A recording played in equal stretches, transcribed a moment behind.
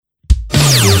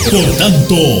Por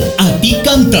tanto, a ti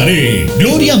cantaré,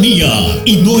 gloria mía,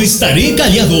 y no estaré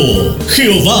callado.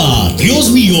 Jehová,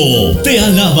 Dios mío, te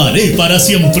alabaré para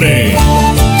siempre.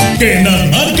 Kenat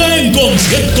Marka en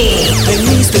concierto.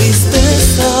 En mis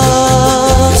tristezas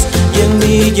y en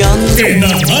mi llanto.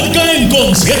 Kenat Marka en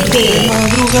concierto. De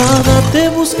madrugada te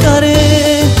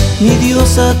buscaré, mi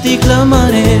Dios, a ti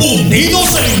clamaré. Unidos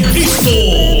en Cristo.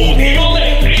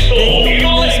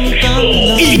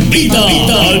 Invita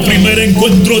al primer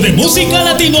encuentro de música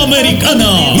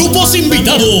latinoamericana. Grupos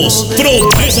invitados,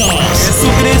 Fortaleza.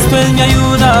 Jesucristo es mi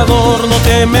ayudador, no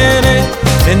temeré.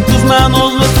 En tus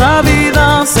manos nuestra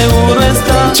vida seguro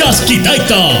está.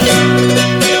 Chasquitaita.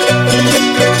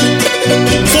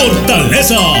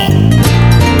 Fortaleza.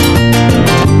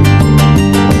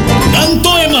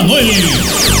 Canto Emanuel.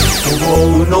 Hubo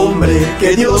un hombre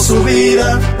que dio su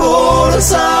vida por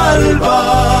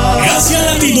salvar. Gracias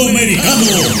Latinoamericano.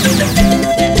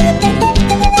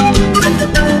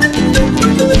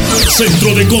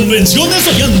 Centro de Convenciones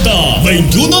Ollanta,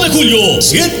 21 de julio,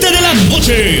 7 de la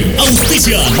noche.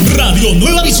 Auspicia Radio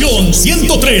Nueva Visión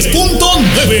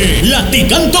 103.9,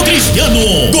 Laticanto Cristiano,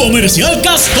 Comercial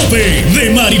Castope,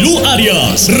 de Marilú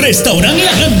Arias, Restaurante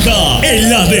La Granja,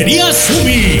 Heladería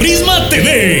Sumi, Prisma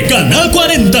TV, Canal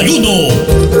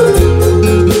 41.